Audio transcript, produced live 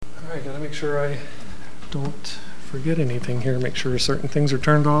got to make sure I don't forget anything here. Make sure certain things are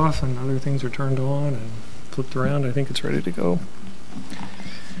turned off and other things are turned on and flipped around. I think it's ready to go.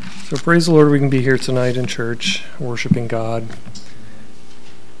 So praise the Lord, we can be here tonight in church, worshiping God,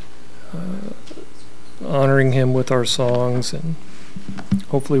 honoring Him with our songs, and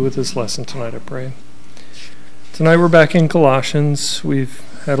hopefully with this lesson tonight, I pray. Tonight we're back in Colossians. We've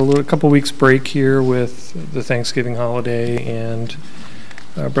had a couple weeks break here with the Thanksgiving holiday and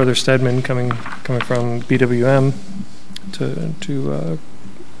Brother Stedman coming from BWM to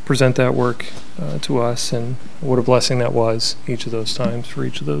present that work to us, and what a blessing that was each of those times for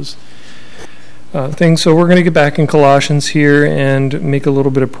each of those things. So we're going to get back in Colossians here and make a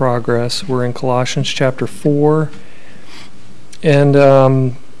little bit of progress. We're in Colossians chapter 4 and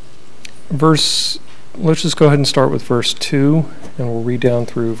let's just go ahead and start with verse 2, and we'll read down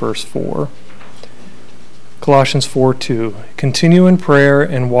through verse 4. Colossians 4:2. Continue in prayer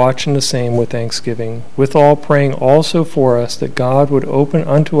and watch in the same with thanksgiving, withal praying also for us that God would open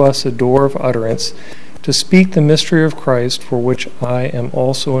unto us a door of utterance to speak the mystery of Christ, for which I am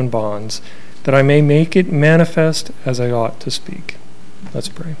also in bonds, that I may make it manifest as I ought to speak. Let's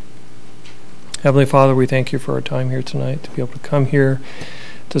pray. Heavenly Father, we thank you for our time here tonight, to be able to come here,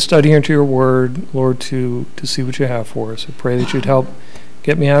 to study into your word, Lord, to see what you have for us. I pray that you'd help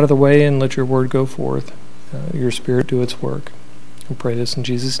get me out of the way and let your word go forth. Your Spirit do its work. We pray this in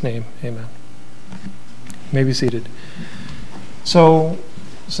Jesus' name. Amen. You may be seated. So,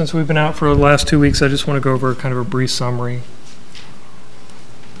 since we've been out for the last 2 weeks, I just want to go over kind of a brief summary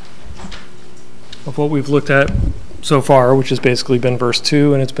of what we've looked at so far, which has basically been verse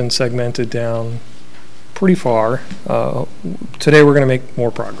 2, and it's been segmented down pretty far. Today we're going to make more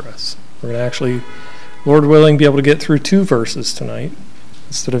progress. We're going to actually, Lord willing, be able to get through 2 verses tonight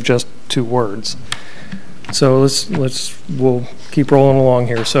instead of just 2 words. So we'll keep rolling along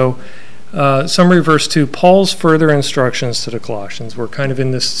here. So summary verse 2, Paul's further instructions to the Colossians. We're kind of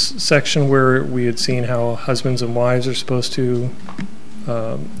in this section where we had seen how husbands and wives are supposed to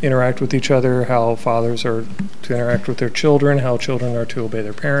interact with each other, how fathers are to interact with their children, how children are to obey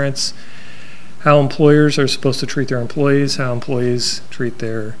their parents, how employers are supposed to treat their employees, how employees treat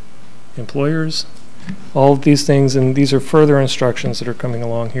their employers. All of these things, and these are further instructions that are coming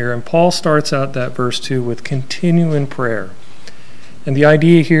along here. And Paul starts out that verse 2 with continue in prayer. And the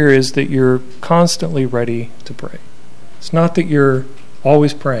idea here is that you're constantly ready to pray. It's not that you're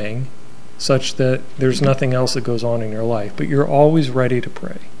always praying, such that there's nothing else that goes on in your life, but you're always ready to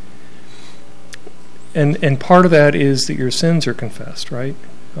pray. And part of that is that your sins are confessed, right?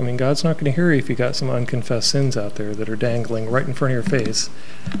 I mean, God's not going to hear you if you got some unconfessed sins out there that are dangling right in front of your face.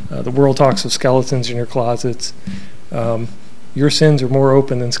 The world talks of skeletons in your closets. Your sins are more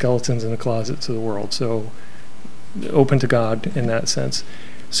open than skeletons in the closets of the world, so open to God in that sense.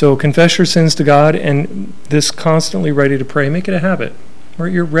 So confess your sins to God, and this constantly ready to pray, make it a habit.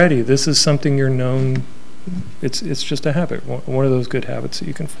 Right? You're ready. This is something you're known. It's just a habit, one of those good habits that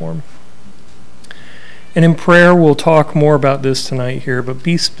you can form. And in prayer, we'll talk more about this tonight here, but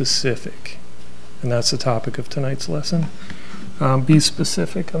be specific. And that's the topic of tonight's lesson. Be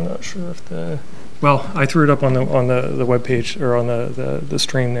specific. I'm not sure if I threw it up on the webpage, or on the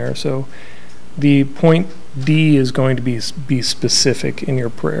stream there. So the point B is going to be specific in your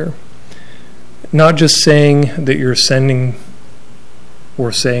prayer. Not just saying that you're sending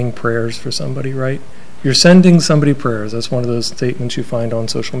or saying prayers for somebody, right? You're sending somebody prayers. That's one of those statements you find on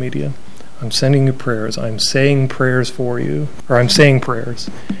social media. I'm sending you prayers. I'm saying prayers for you. Or I'm saying prayers.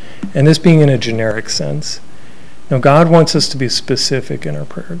 And this being in a generic sense. Now, God wants us to be specific in our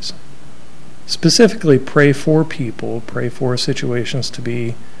prayers. Specifically, pray for people. Pray for situations to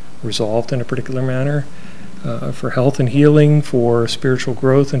be resolved in a particular manner. For health and healing. For spiritual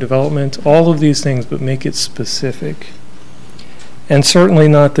growth and development. All of these things, but make it specific. And certainly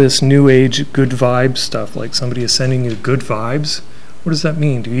not this new age good vibe stuff, like somebody is sending you good vibes. What does that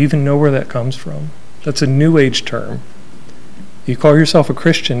mean? Do you even know where that comes from? That's a new age term. You call yourself a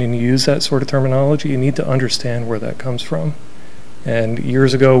Christian and you use that sort of terminology, you need to understand where that comes from. And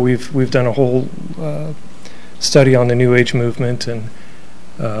years ago, we've done a whole study on the new age movement, and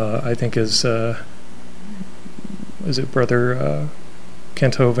I think is it Brother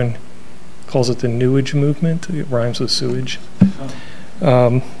Kent Hovind calls it the New Age movement. It rhymes with sewage,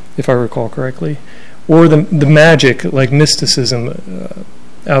 if I recall correctly. Or the magic, like mysticism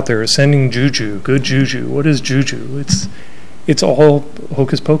out there, sending juju, good juju. What is juju? It's all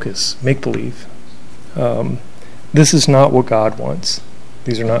hocus pocus, make-believe. This is not what God wants.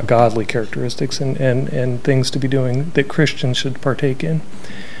 These are not godly characteristics and things to be doing that Christians should partake in.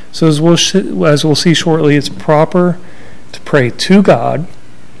 So as we'll see shortly, it's proper to pray to God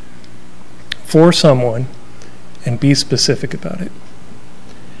for someone and be specific about it.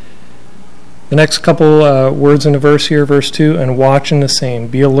 The next couple words in the verse here, verse 2, and watch in the same.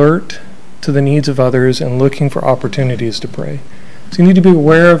 Be alert to the needs of others and looking for opportunities to pray. So you need to be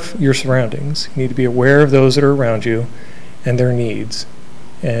aware of your surroundings. You need to be aware of those that are around you and their needs,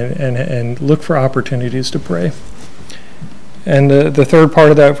 and look for opportunities to pray. And the third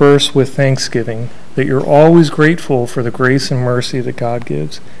part of that verse, with thanksgiving, that you're always grateful for the grace and mercy that God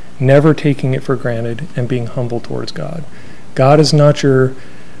gives, never taking it for granted, and being humble towards God. God is not your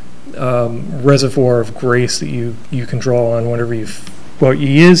reservoir of grace that you can draw on whenever well,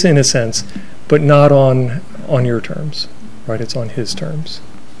 he is in a sense, but not on your terms, right? It's on his terms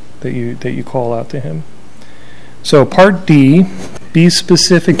that you call out to him. So part D, be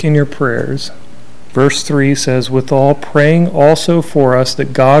specific in your prayers. Verse 3 says, withal praying also for us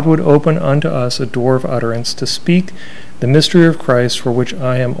that God would open unto us a door of utterance to speak the mystery of Christ, for which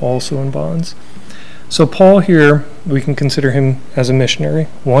I am also in bonds. So Paul here, we can consider him as a missionary,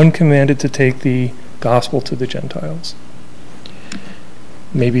 one commanded to take the gospel to the Gentiles.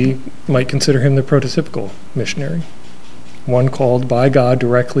 Maybe might consider him the prototypical missionary, one called by God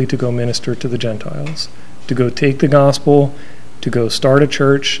directly to go minister to the Gentiles, to go take the gospel, to go start a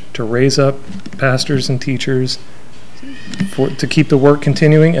church, to raise up pastors and teachers, to keep the work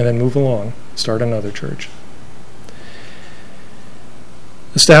continuing, and then move along, start another church.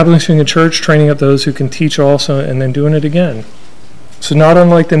 Establishing a church, training up those who can teach also, and then doing it again. So not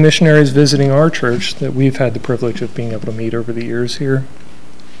unlike the missionaries visiting our church that we've had the privilege of being able to meet over the years here,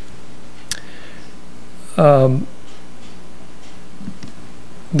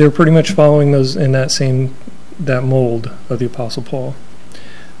 they're pretty much following those in that mold of the Apostle Paul.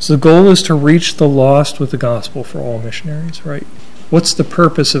 So the goal is to reach the lost with the gospel for all missionaries, right? What's the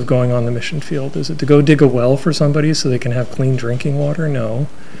purpose of going on the mission field? Is it to go dig a well for somebody so they can have clean drinking water? No.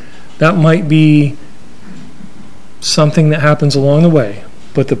 That might be something that happens along the way,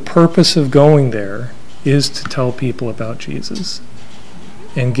 but the purpose of going there is to tell people about Jesus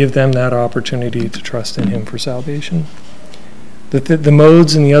and give them that opportunity to trust in him for salvation. The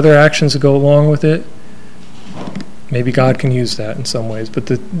modes and the other actions that go along with it, maybe God can use that in some ways, but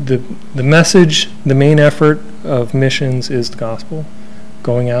the message, the main effort of missions is the gospel,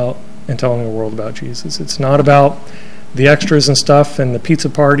 going out and telling the world about Jesus. It's not about the extras and stuff and the pizza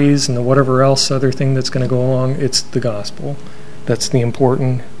parties and the whatever else other thing that's going to go along. It's the gospel. That's the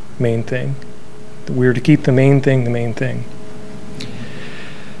important main thing. We're to keep the main thing the main thing.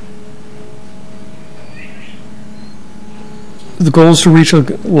 The goal is to reach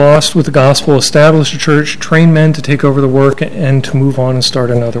the lost with the gospel, establish a church, train men to take over the work, and to move on and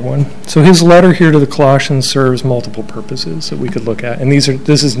start another one. So his letter here to the Colossians serves multiple purposes that we could look at. And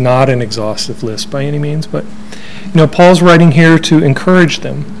this is not an exhaustive list by any means, but Paul's writing here to encourage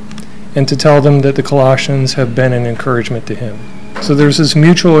them and to tell them that the Colossians have been an encouragement to him. So there's this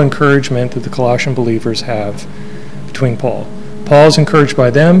mutual encouragement that the Colossian believers have between Paul. Paul is encouraged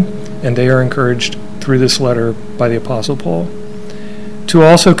by them, and they are encouraged through this letter by the Apostle Paul. To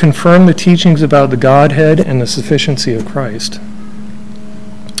also confirm the teachings about the Godhead and the sufficiency of Christ.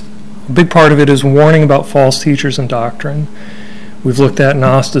 A big part of it is warning about false teachers and doctrine. We've looked at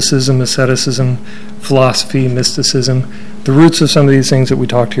Gnosticism, asceticism, philosophy, mysticism. The roots of some of these things that we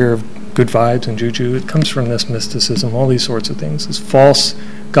talked here of good vibes and juju, it comes from this mysticism, all these sorts of things. This false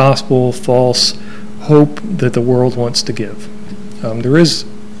gospel, false hope that the world wants to give. There is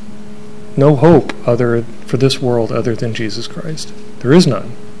no hope for this world other than Jesus Christ. There is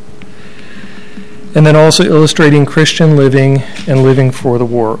none. And then also illustrating Christian living and living for the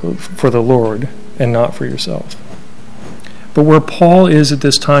Lord and not for yourself. But where Paul is at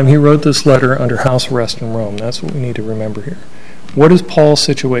this time, he wrote this letter under house arrest in Rome. That's what we need to remember here. What is Paul's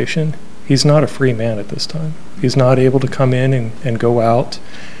situation? He's not a free man at this time. He's not able to come in and go out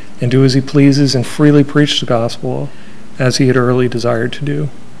and do as he pleases and freely preach the gospel as he had early desired to do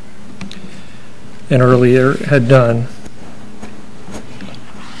and earlier had done.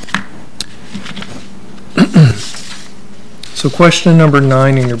 So question number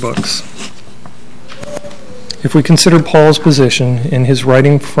 9 in your books. If we consider Paul's position in his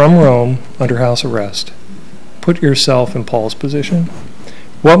writing from Rome under house arrest, put yourself in Paul's position.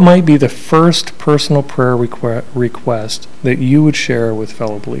 What might be the first personal prayer request that you would share with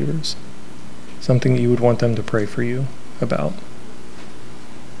fellow believers? Something that you would want them to pray for you about?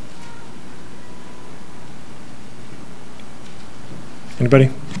 Anybody?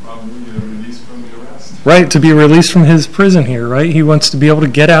 Released from the arrest. Right, to be released from his prison here, right? He wants to be able to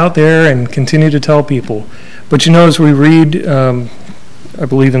get out there and continue to tell people. But as we read, I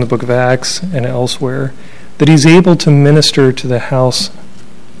believe in the book of Acts and elsewhere, that he's able to minister to the house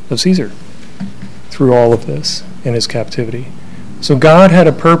of Caesar. through all of this in his captivity. So God had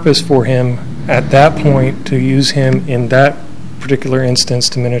a purpose for him at that point to use him in that particular instance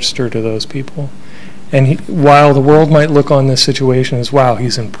to minister to those people. And while the world might look on this situation as, wow,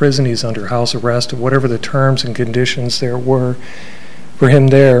 he's in prison, he's under house arrest, or whatever the terms and conditions there were for him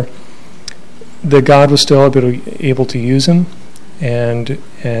there, that God was still able to use him and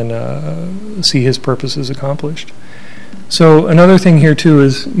see his purposes accomplished. So another thing here too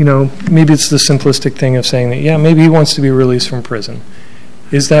is, maybe it's the simplistic thing of saying that, yeah, maybe he wants to be released from prison.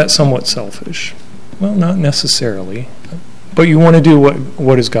 Is that somewhat selfish? Well, not necessarily. But you want to do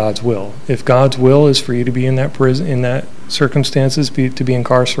what is God's will. If God's will is for you to be in that prison, in that circumstances, to be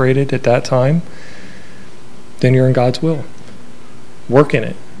incarcerated at that time, then you're in God's will. Work in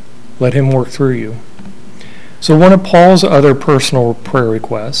it. Let him work through you. So one of Paul's other personal prayer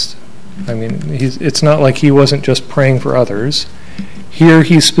requests, it's not like he wasn't just praying for others. Here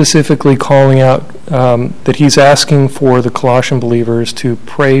he's specifically calling out that he's asking for the Colossian believers to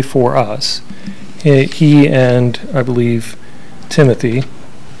pray for us. He and, I believe, Timothy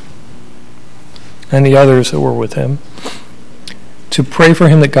and the others that were with him, to pray for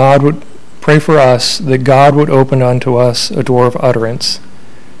him that God would pray for us, that God would open unto us a door of utterance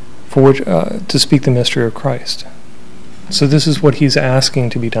for which to speak the mystery of Christ. So this is what he's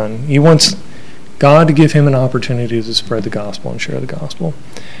asking to be done. He wants God to give him an opportunity to spread the gospel and share the gospel.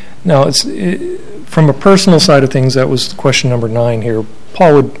 Now, from a personal side of things, that was question number 9 here.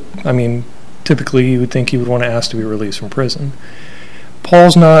 Paul would, typically you would think he would want to ask to be released from prison.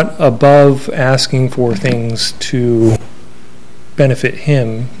 Paul's not above asking for things to benefit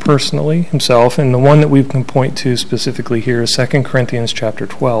him personally, himself, and the one that we can point to specifically here is 2 Corinthians chapter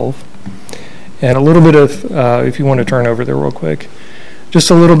 12. And a little bit of, if you want to turn over there real quick,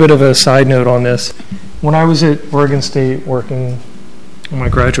 just a little bit of a side note on this. When I was at Oregon State working on my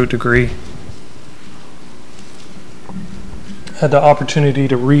graduate degree, had the opportunity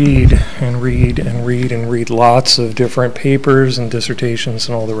to read lots of different papers and dissertations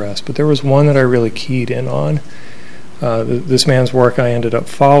and all the rest. But there was one that I really keyed in on. This man's work I ended up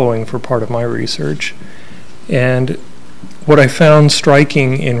following for part of my research. And what I found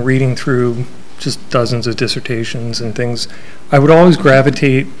striking in reading through just dozens of dissertations and things, I would always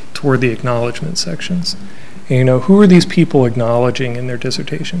gravitate toward the acknowledgement sections. And, who are these people acknowledging in their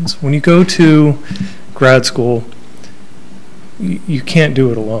dissertations? When you go to grad school, you can't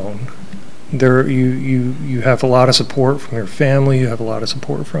do it alone. You have a lot of support from your family. You have a lot of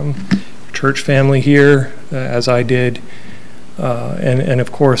support from your church family here, as I did, and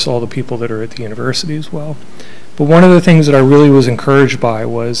of course all the people that are at the university as well. But one of the things that I really was encouraged by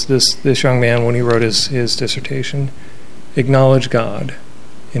was this young man, when he wrote his dissertation, acknowledged God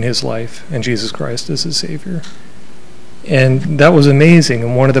in his life and Jesus Christ as his Savior. And that was amazing.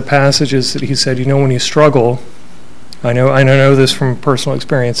 And one of the passages that he said, when you struggle, I know this from personal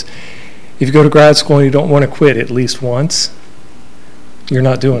experience. If you go to grad school and you don't want to quit at least once, you're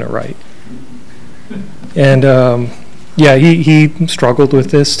not doing it right. And he struggled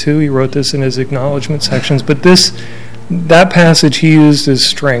with this too. He wrote this in his acknowledgement sections. But that passage he used as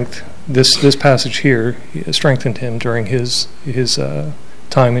strength. This passage here strengthened him during his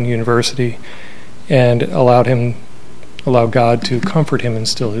time in university, and allowed God to comfort him and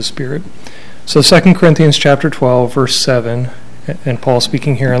still his spirit. So 2 Corinthians chapter 12, verse 7, and Paul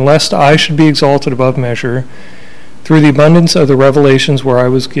speaking here, "And lest I should be exalted above measure, through the abundance of the revelations where I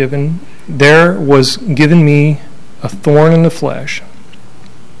was given, there was given me a thorn in the flesh,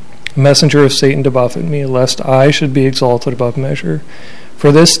 a messenger of Satan to buffet me, lest I should be exalted above measure.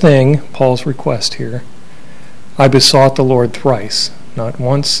 For this thing," Paul's request here, "I besought the Lord thrice." Not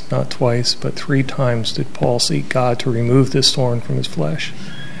once, not twice, but 3 times did Paul seek God to remove this thorn from his flesh.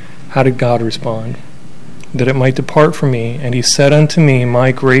 How did God respond? "That it might depart from me. And he said unto me,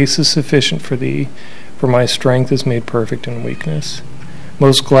 My grace is sufficient for thee, for my strength is made perfect in weakness.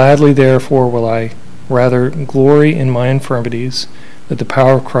 Most gladly, therefore, will I rather glory in my infirmities, that the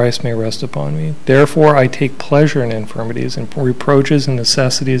power of Christ may rest upon me. Therefore I take pleasure in infirmities, and reproaches, and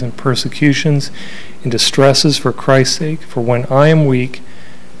necessities, and persecutions, and distresses for Christ's sake. For when I am weak,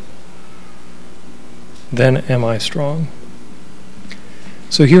 then am I strong."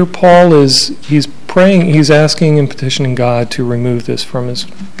 So here Paul he's praying, he's asking and petitioning God to remove this from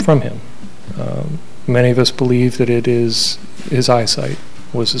him. Many of us believe that it is his eyesight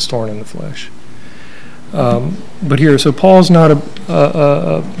was his thorn in the flesh. But here, so Paul's not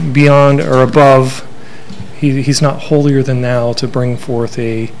beyond or above, he's not holier than thou to bring forth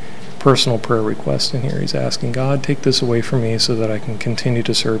a personal prayer request in here. He's asking, God, take this away from me so that I can continue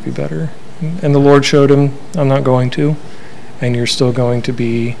to serve you better. And the Lord showed him, I'm not going to. And you're still going to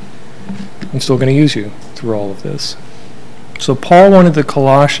be I'm still going to use you through all of this. So Paul wanted the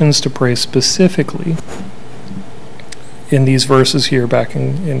Colossians to pray specifically in these verses here back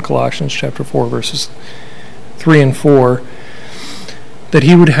in Colossians chapter 4, verses 3 and 4, that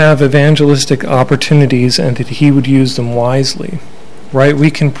he would have evangelistic opportunities and that he would use them wisely. Right?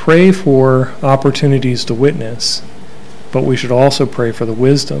 We can pray for opportunities to witness, but we should also pray for the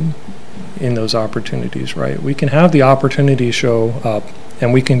wisdom in those opportunities, right? We can have the opportunity show up,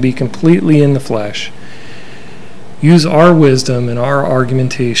 and we can be completely in the flesh, use our wisdom and our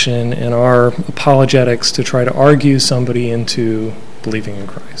argumentation and our apologetics to try to argue somebody into believing in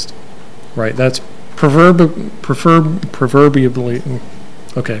Christ, right? That's proverbially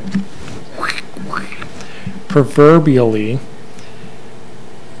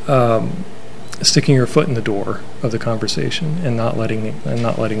sticking your foot in the door of the conversation and not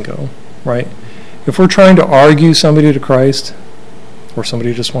letting go, right? If we're trying to argue somebody to Christ, or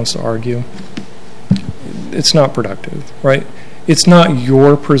somebody just wants to argue, it's not productive, right? It's not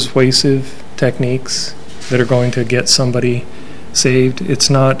your persuasive techniques that are going to get somebody saved. It's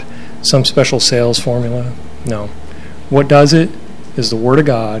not some special sales formula. No. What does it is the Word of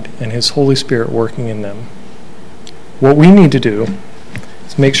God and His Holy Spirit working in them. What we need to do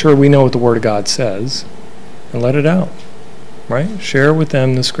is make sure we know what the Word of God says and let it out, right? Share with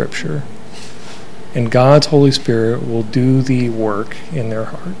them the Scripture, and God's Holy Spirit will do the work in their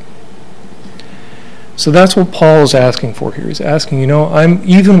heart. So that's what Paul is asking for here. He's asking,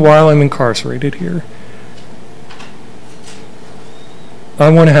 even while I'm incarcerated here, I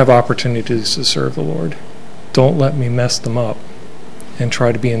want to have opportunities to serve the Lord. Don't let me mess them up and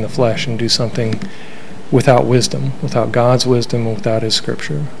try to be in the flesh and do something without wisdom, without God's wisdom, and without His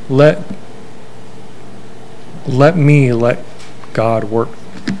Scripture. Let God work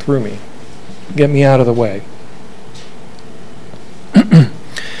through me. Get me out of the way.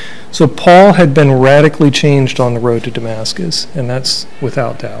 So Paul had been radically changed on the road to Damascus, and that's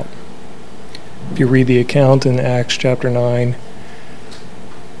without doubt. If you read the account in Acts chapter 9,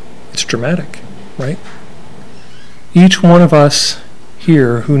 it's dramatic, right? Each one of us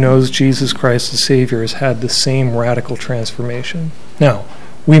here who knows Jesus Christ as Savior has had the same radical transformation. Now,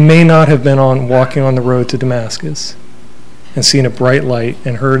 we may not have been walking on the road to Damascus and seen a bright light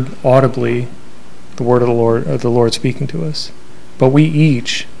and heard audibly the word of the Lord speaking to us, but we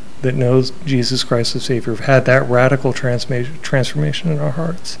each that knows Jesus Christ as Savior have had that radical transformation in our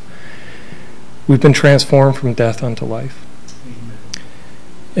hearts. We've been transformed from death unto life.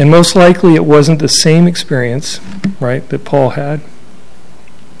 And most likely it wasn't the same experience, right, that Paul had,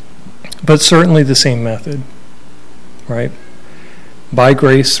 but certainly the same method, right? By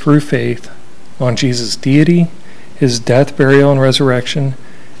grace through faith on Jesus' deity, His death, burial, and resurrection,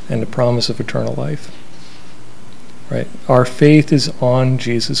 and the promise of eternal life. Right? Our faith is on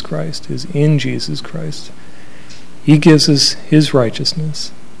Jesus Christ, is in Jesus Christ. He gives us His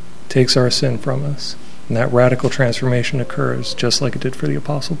righteousness, takes our sin from us, and that radical transformation occurs just like it did for the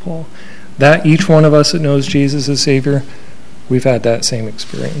Apostle Paul. That each one of us that knows Jesus as Savior, we've had that same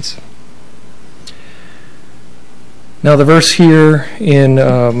experience. Now the verse here in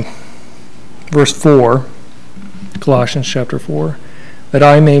verse 4, Colossians chapter 4, that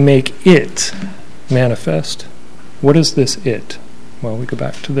I may make it manifest. What is this it? Well, we go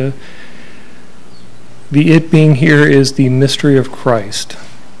back to the it being here is the mystery of Christ.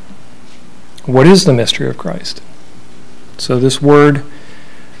 What is the mystery of Christ? So this word,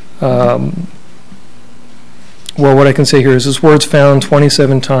 what I can say here is this word's found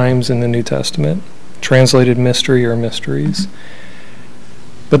 27 times in the New Testament, translated mystery or mysteries.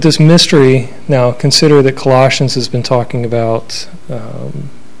 But this mystery, now consider that Colossians has been talking about,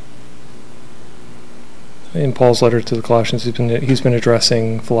 in Paul's letter to the Colossians, he's been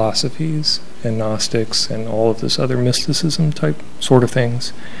addressing philosophies and Gnostics and all of this other mysticism type sort of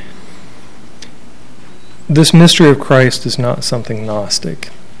things. This mystery of Christ is not something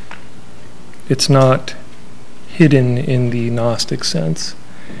Gnostic. It's not hidden in the Gnostic sense.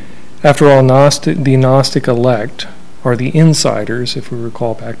 After all, the Gnostic elect are the insiders, if we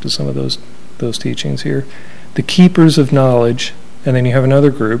recall back to some of those teachings here, the keepers of knowledge, and then you have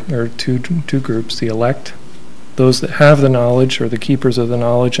another group, there are two groups, the elect, those that have the knowledge, or the keepers of the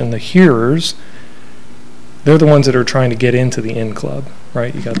knowledge, and the hearers, they're the ones that are trying to get into the in club,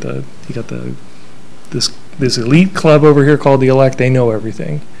 right? You got this elite club over here called the elect. They know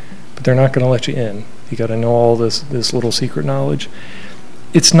everything, but they're not going to let you in. You got to know all this little secret knowledge.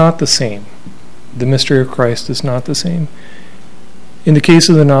 It's not the same. The mystery of Christ is not the same. In the case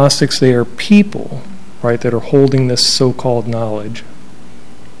of the Gnostics, they are people, right, that are holding this so-called knowledge.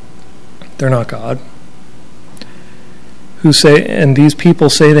 They're not God. and these people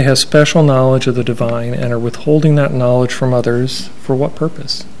say they have special knowledge of the divine and are withholding that knowledge from others. For what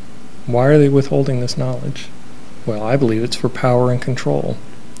purpose? Why are they withholding this knowledge? Well, I believe it's for power and control.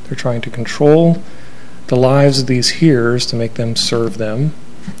 They're trying to control the lives of these hearers to make them serve them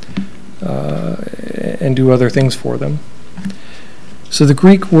and do other things for them. So the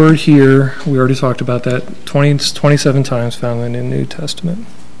Greek word here, we already talked about that, 27 times found in the New Testament.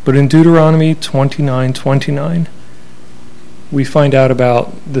 But in Deuteronomy 29:29, we find out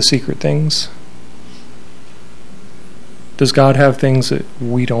about the secret things. Does God have things that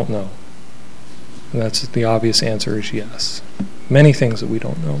we don't know? And that's the obvious answer is yes. Many things that we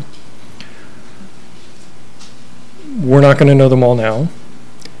don't know. We're not going to know them all now.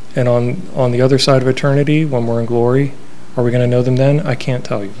 And on the other side of eternity, when we're in glory, are we going to know them then? I can't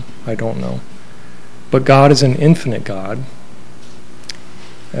tell you. I don't know. But God is an infinite God,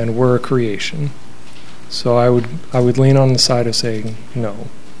 and we're a creation. So I would lean on the side of saying, no,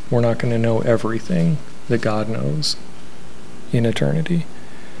 we're not going to know everything that God knows in eternity.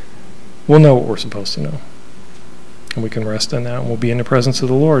 We'll know what we're supposed to know. And we can rest in that, and we'll be in the presence of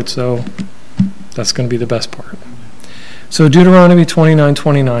the Lord. So that's going to be the best part. So Deuteronomy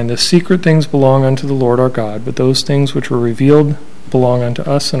 29:29, the secret things belong unto the Lord our God, but those things which were revealed belong unto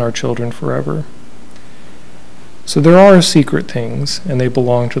us and our children forever. So there are secret things, and they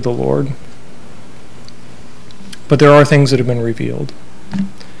belong to the Lord. But there are things that have been revealed.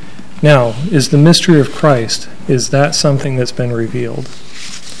 Now, is the mystery of Christ, is that something that's been revealed?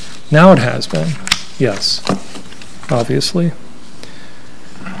 Now it has been. Yes, obviously.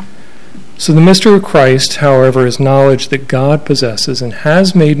 So the mystery of Christ, however, is knowledge that God possesses and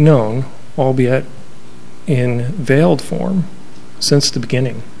has made known, albeit in veiled form, since the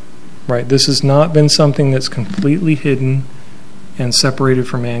beginning. Right? This has not been something that's completely hidden and separated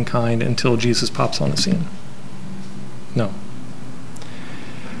from mankind until Jesus pops on the scene. No.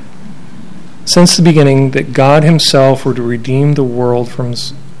 Since the beginning, that God himself were to redeem the world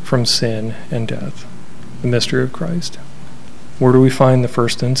from sin and death. The mystery of Christ. Where do we find the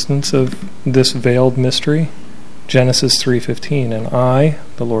first instance of this veiled mystery? Genesis 3:15, and I,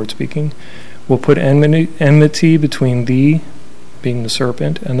 the Lord speaking, will put enmity between thee, being the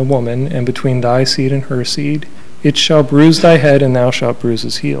serpent, and the woman, and between thy seed and her seed. It shall bruise thy head, and thou shalt bruise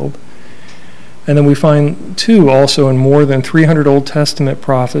his heel. And then we find, too, also in more than 300 Old Testament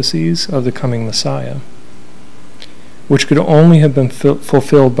prophecies of the coming Messiah, which could only have been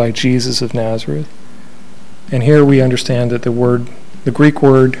fulfilled by Jesus of Nazareth. And here we understand that the Greek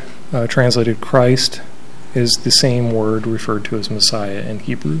word translated Christ is the same word referred to as Messiah in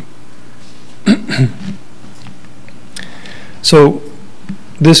Hebrew. So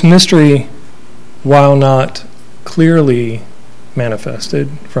this mystery, while not clearly manifested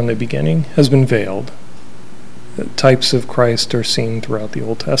from the beginning, has been veiled. The types of Christ are seen throughout the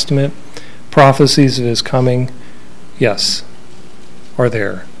Old Testament. Prophecies of his coming, yes, are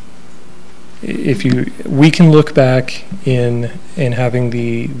there. We can look back in having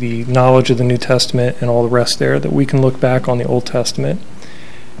the knowledge of the New Testament and all the rest there, that we can look back on the Old Testament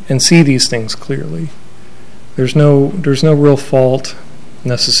and see these things clearly. There's no real fault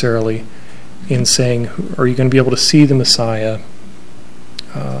necessarily in saying, are you going to be able to see the Messiah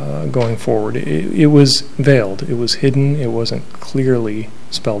going forward? It was veiled. It was hidden. It wasn't clearly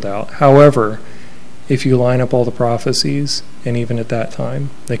spelled out. However, if you line up all the prophecies, and even at that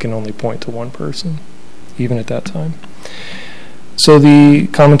time, they can only point to one person, even at that time. So the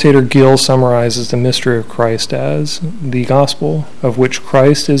commentator Gill summarizes the mystery of Christ as the gospel, of which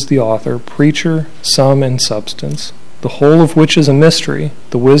Christ is the author, preacher, sum, and substance, the whole of which is a mystery,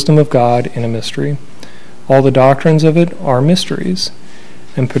 the wisdom of God in a mystery. All the doctrines of it are mysteries,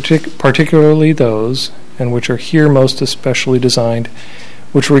 and particularly those, and which are here most especially designed,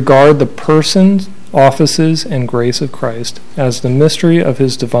 which regard the persons, offices, and grace of Christ as the mystery of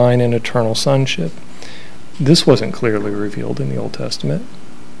his divine and eternal sonship. This wasn't clearly revealed in the Old Testament.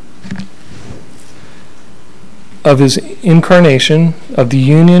 Of his incarnation, of the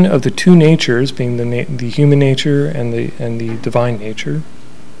union of the two natures, being the human nature and the divine nature.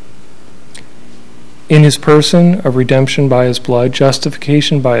 In his person, of redemption by his blood,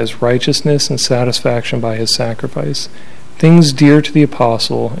 justification by his righteousness, and satisfaction by his sacrifice. Things dear to the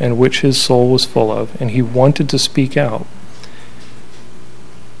apostle, and which his soul was full of, and he wanted to speak out,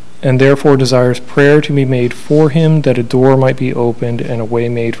 and therefore desires prayer to be made for him, that a door might be opened and a way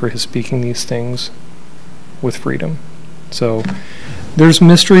made for his speaking these things with freedom. So there's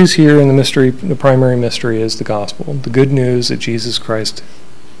mysteries here, and the primary mystery is the gospel, the good news that Jesus Christ,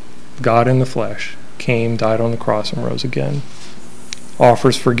 God in the flesh, came, died on the cross, and rose again,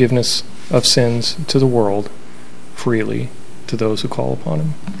 offers forgiveness of sins to the world freely to those who call upon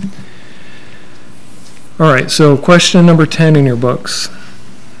him. All right, so question number 10 in your books.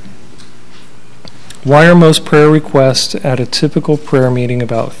 Why are most prayer requests at a typical prayer meeting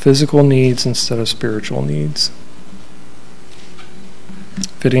about physical needs instead of spiritual needs?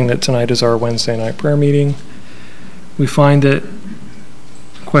 Fitting that tonight is our Wednesday night prayer meeting. We find that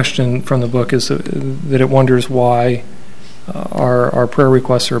question from the book is that it wonders why our prayer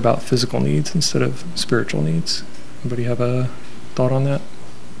requests are about physical needs instead of spiritual needs. Anybody have a thought on that?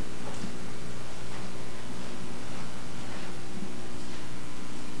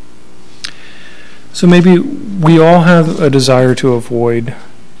 So maybe we all have a desire to avoid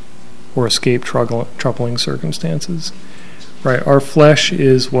or escape troubling circumstances, right? Our flesh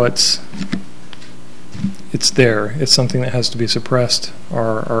is it's there. It's something that has to be suppressed.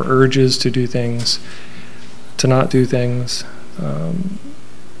 Our urges to do things, to not do things.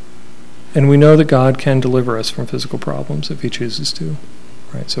 And we know that God can deliver us from physical problems if he chooses to,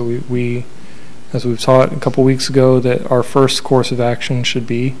 right? So we as we've taught a couple weeks ago, that our first course of action should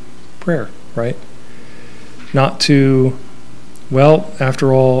be prayer, right? Not to, well,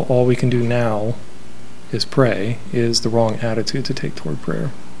 after all we can do now is pray, is the wrong attitude to take toward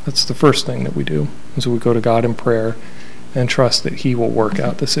prayer. That's the first thing that we do. And so we go to God in prayer and trust that he will work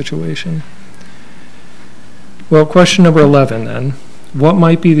out the situation. Well, question number 11 then. What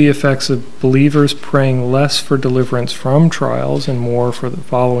might be the effects of believers praying less for deliverance from trials and more for the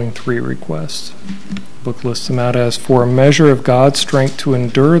following 3 requests? The book lists them out as, for a measure of God's strength to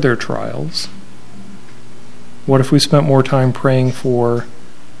endure their trials. What if we spent more time praying for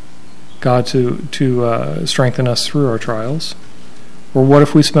God to strengthen us through our trials? Or what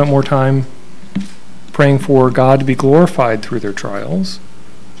if we spent more time praying for God to be glorified through their trials?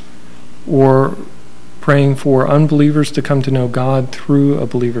 Or praying for unbelievers to come to know God through a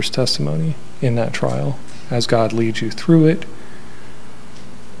believer's testimony in that trial, as God leads you through it?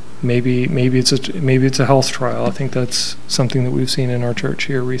 Maybe it's a health trial. I think that's something that we've seen in our church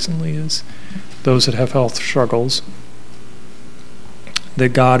here recently, is those that have health struggles, that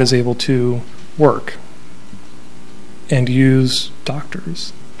God is able to work and use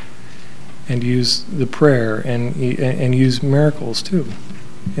doctors and use the prayer and use miracles too.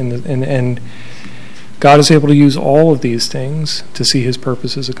 And God is able to use all of these things to see his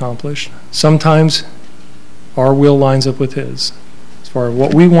purposes accomplished. Sometimes our will lines up with his, as far as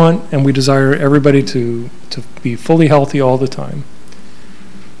what we want, and we desire everybody to be fully healthy all the time.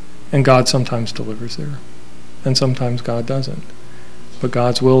 And God sometimes delivers there, and sometimes God doesn't. But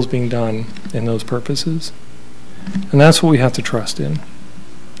God's will is being done in those purposes. And that's what we have to trust in,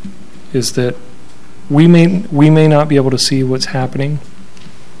 is that we may not be able to see what's happening,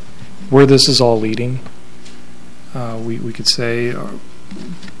 where this is all leading. We could say,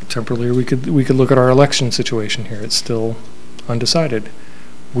 temporarily, we could look at our election situation here. It's still undecided.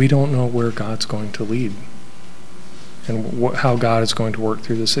 We don't know where God's going to lead and how God is going to work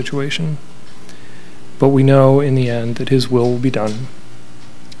through this situation. But we know in the end that his will be done,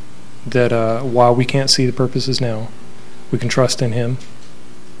 that while we can't see the purposes now, we can trust in him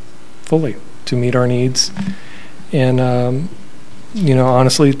fully to meet our needs and,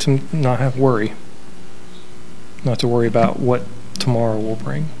 honestly, to not have worry, not to worry about what tomorrow will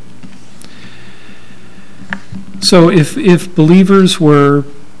bring. So if believers were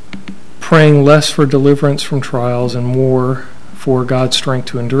praying less for deliverance from trials and more for God's strength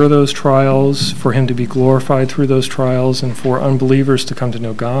to endure those trials, for him to be glorified through those trials, and for unbelievers to come to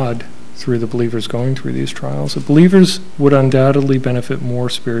know God through the believers going through these trials, the believers would undoubtedly benefit more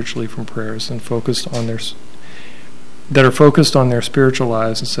spiritually from prayers that are focused on their spiritual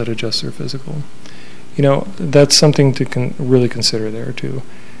lives instead of just their physical. That's something to really consider there too.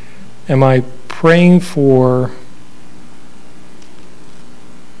 Am I praying for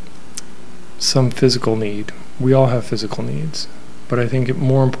some physical need? We all have physical needs, but I think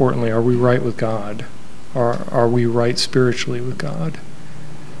more importantly, are we right with God? Are we right spiritually with God?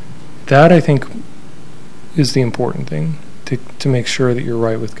 That, I think, is the important thing, to make sure that you're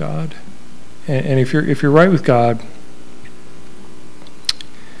right with God. And if you're right with God,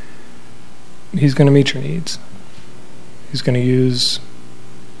 he's going to meet your needs. He's going to use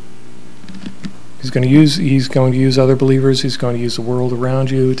other believers. He's going to use the world around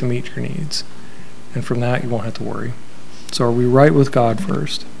you to meet your needs. And from that, you won't have to worry. So are we right with God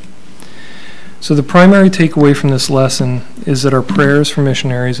first? So the primary takeaway from this lesson is that our prayers for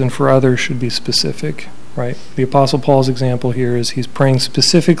missionaries and for others should be specific, right? The Apostle Paul's example here is he's praying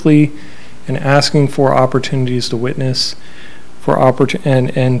specifically and asking for opportunities to witness,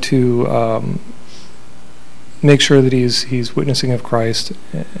 and to make sure that he's witnessing of Christ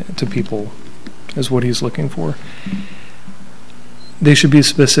to people is what he's looking for. They should be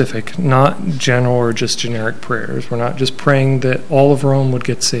specific, not general or just generic prayers. We're not just praying that all of Rome would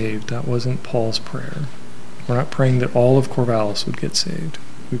get saved. That wasn't Paul's prayer. We're not praying that all of Corvallis would get saved.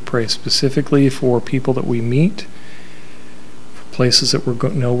 We pray specifically for people that we meet, for places that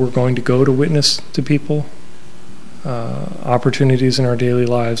know we're going to go to witness to people, opportunities in our daily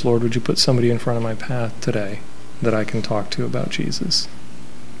lives. Lord, would you put somebody in front of my path today that I can talk to about Jesus?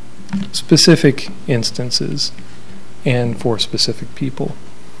 Specific instances and for specific people.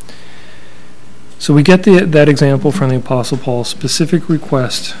 So we get that example from the Apostle Paul's specific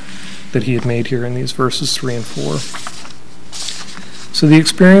request that he had made here in these verses 3 and 4. So the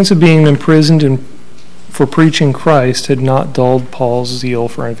experience of being imprisoned for preaching Christ had not dulled Paul's zeal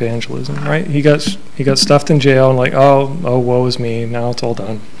for evangelism, right? He got stuffed in jail and like, oh, woe is me, now it's all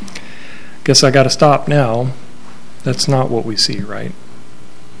done. Guess I got to stop now. That's not what we see, right?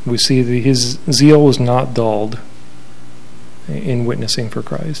 We see that his zeal was not dulled in witnessing for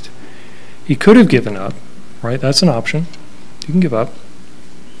Christ. He could have given up, right? That's an option. You can give up.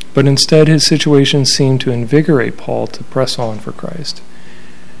 But instead, his situation seemed to invigorate Paul to press on for Christ.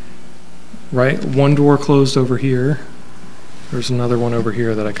 Right? One door closed over here. There's another one over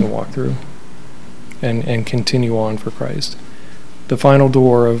here that I can walk through and continue on for Christ. The final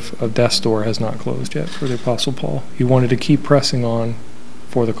door of death's door has not closed yet for the Apostle Paul. He wanted to keep pressing on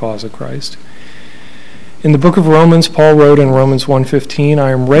for the cause of Christ. In the book of Romans, Paul wrote in Romans 1:15,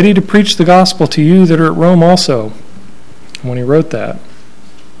 I am ready to preach the gospel to you that are at Rome also. When he wrote that,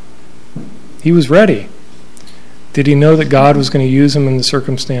 he was ready. Did he know that God was going to use him in the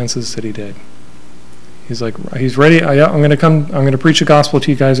circumstances that he did? He's ready. I'm going to preach the gospel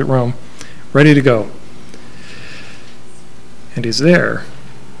to you guys at Rome. Ready to go. And he's there,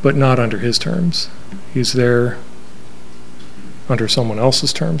 but not under his terms. He's there under someone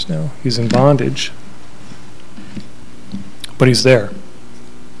else's terms now. He's in bondage. But he's there.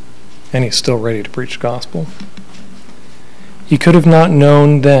 And he's still ready to preach the gospel. He could have not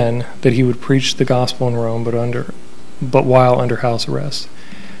known then that he would preach the gospel in Rome, but while under house arrest.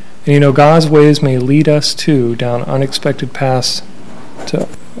 And God's ways may lead us too down unexpected paths to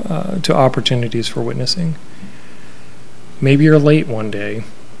opportunities for witnessing. Maybe you're late one day,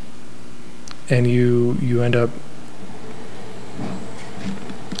 and you end up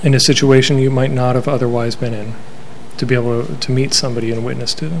in a situation you might not have otherwise been in, to be able to meet somebody and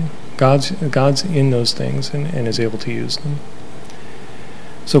witness to them. God's in those things and is able to use them.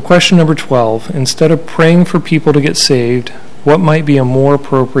 So question number 12, instead of praying for people to get saved, what might be a more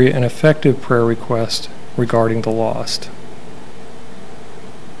appropriate and effective prayer request regarding the lost?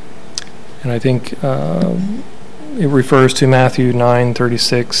 And I think it refers to Matthew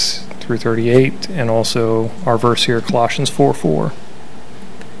 9:36 through 38, and also our verse here, Colossians 4:4.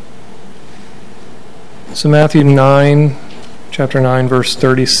 So Matthew 9, chapter 9, verse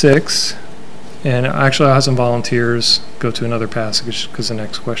 36. And actually, I'll have some volunteers go to another passage because the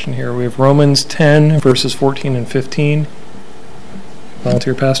next question here. We have Romans 10, verses 14 and 15.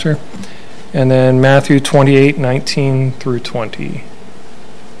 Volunteer pastor. And then Matthew 28, 19 through 20.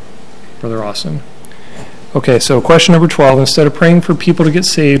 Brother Austin. Okay, so question number 12. Instead of praying for people to get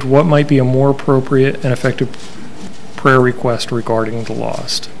saved, what might be a more appropriate and effective prayer request regarding the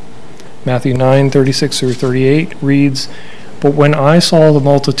lost? Matthew 9, 36 through 38 reads, But when he saw the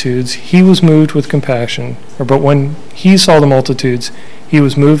multitudes, he was moved with compassion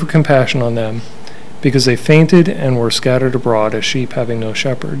on them, because they fainted and were scattered abroad as sheep having no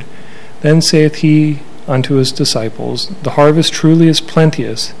shepherd. Then saith he unto his disciples, The harvest truly is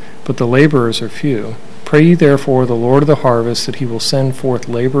plenteous, but the laborers are few. Pray ye therefore the Lord of the harvest that he will send forth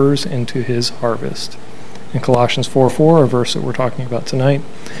laborers into his harvest. In Colossians 4:4, a verse that we're talking about tonight,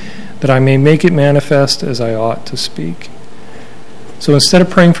 that I may make it manifest as I ought to speak. So instead of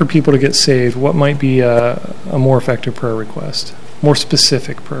praying for people to get saved, what might be a more effective prayer request, more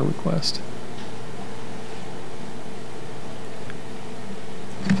specific prayer request?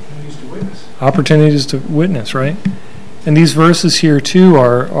 Opportunities to witness, right? And these verses here too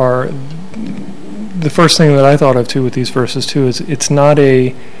are the first thing that I thought of too with these verses too is it's not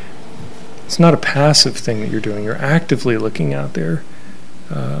a passive thing that you're doing. You're actively looking out there.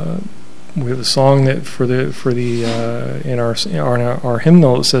 We have a song that in our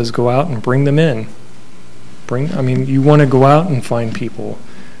hymnal it says, "Go out and bring them in." You want to go out and find people.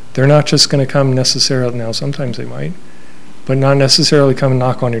 They're not just going to come necessarily. Now, sometimes they might, but not necessarily come and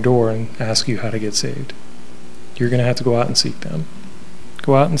knock on your door and ask you how to get saved. You're going to have to go out and seek them.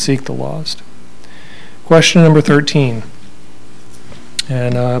 Go out and seek the lost. Question number 13.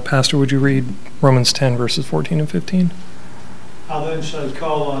 And Pastor, would you read Romans 10 verses 14 and 15? How then shall they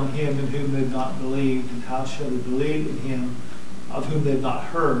call on him in whom they have not believed? And how shall they believe in him of whom they have not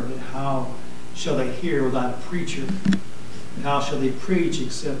heard? And how shall they hear without a preacher? And how shall they preach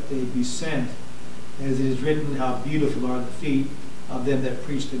except they be sent? As it is written, how beautiful are the feet of them that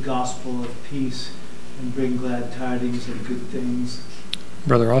preach the gospel of peace and bring glad tidings of good things.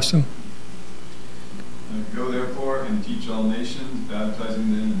 Brother Austin. Go therefore and teach all nations,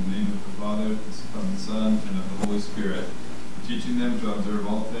 baptizing them in the name of the Father, of the Son, and of the Holy Spirit, teaching them to observe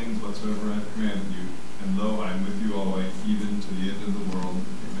all things whatsoever I have commanded you. And lo, I am with you always, even to the end of the world.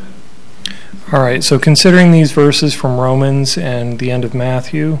 Amen. All right, so considering these verses from Romans and the end of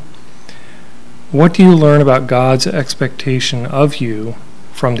Matthew, what do you learn about God's expectation of you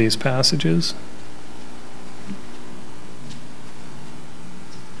from these passages?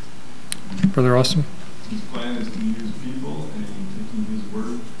 Brother Austin? His plan is to use people and taking his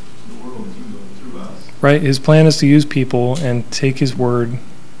word to the world through us. Right, his plan is to use people and take his word,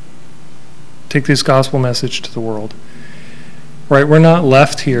 take this gospel message to the world. Right, we're not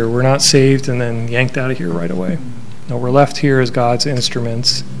left here, we're not saved and then yanked out of here right away. No, we're left here as God's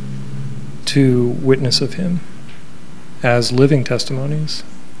instruments to witness of him as living testimonies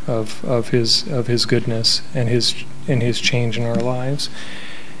of his goodness and his change in our lives,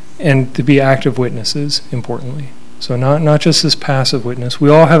 and to be active witnesses, importantly. So not just this passive witness. We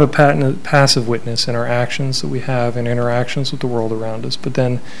all have a passive witness in our actions that we have in interactions with the world around us, but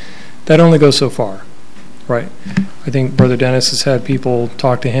then that only goes so far, right? I think Brother Dennis has had people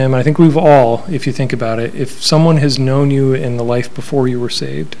talk to him. I think we've all, if you think about it, if someone has known you in the life before you were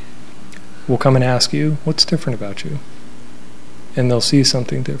saved, will come and ask you, what's different about you? And they'll see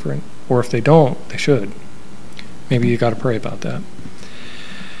something different. Or if they don't, they should. Maybe you got to pray about that.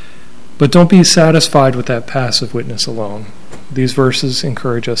 But don't be satisfied with that passive witness alone. These verses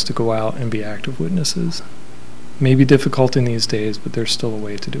encourage us to go out and be active witnesses. May be difficult in these days, but there's still a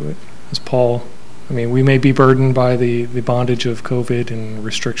way to do it. As Paul, we may be burdened by the bondage of COVID and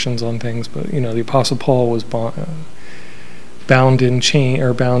restrictions on things, but the Apostle Paul was bound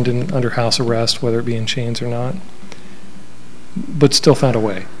in under house arrest, whether it be in chains or not, but still found a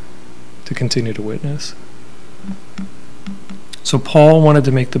way to continue to witness. So Paul wanted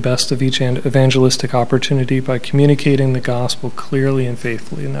to make the best of each evangelistic opportunity by communicating the gospel clearly and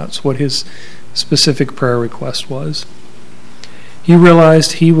faithfully, and that's what his specific prayer request was. He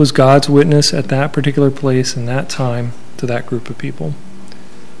realized he was God's witness at that particular place and that time to that group of people.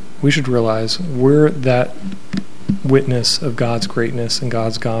 We should realize we're that witness of God's greatness and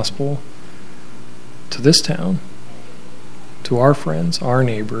God's gospel to this town, to our friends, our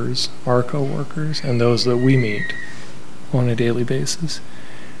neighbors, our co-workers, and those that we meet on a daily basis.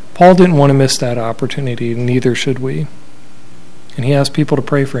 Paul didn't want to miss that opportunity, neither should we. And he asked people to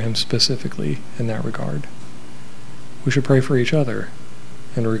pray for him specifically in that regard. We should pray for each other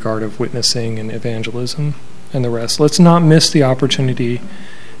in regard of witnessing and evangelism and the rest. Let's not miss the opportunity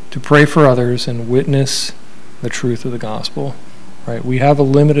to pray for others and witness the truth of the gospel. Right? We have a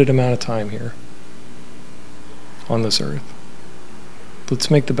limited amount of time here on this earth.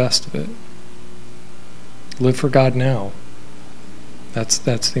 Let's make the best of it. Live for God now. That's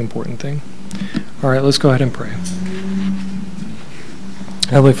the important thing. All right, let's go ahead and pray.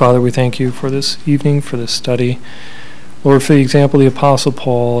 Heavenly Father, we thank you for this evening, for this study. Lord, for the example of the Apostle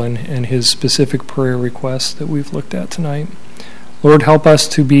Paul and his specific prayer requests that we've looked at tonight. Lord, help us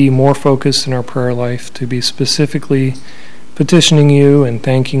to be more focused in our prayer life, to be specifically petitioning you and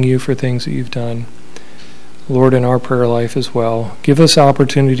thanking you for things that you've done. Lord, in our prayer life as well. Give us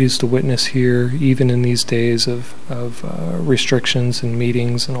opportunities to witness here, even in these days of restrictions and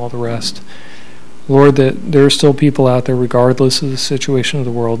meetings and all the rest. Lord, that there are still people out there, regardless of the situation of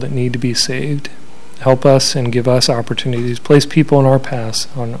the world, that need to be saved. Help us and give us opportunities. Place people in our paths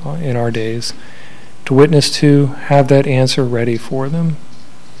in our days to witness to, have that answer ready for them.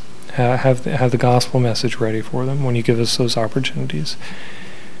 Have the gospel message ready for them when you give us those opportunities.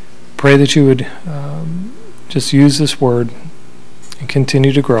 Pray that you would just use this word and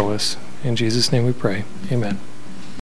continue to grow us. In Jesus' name we pray. Amen.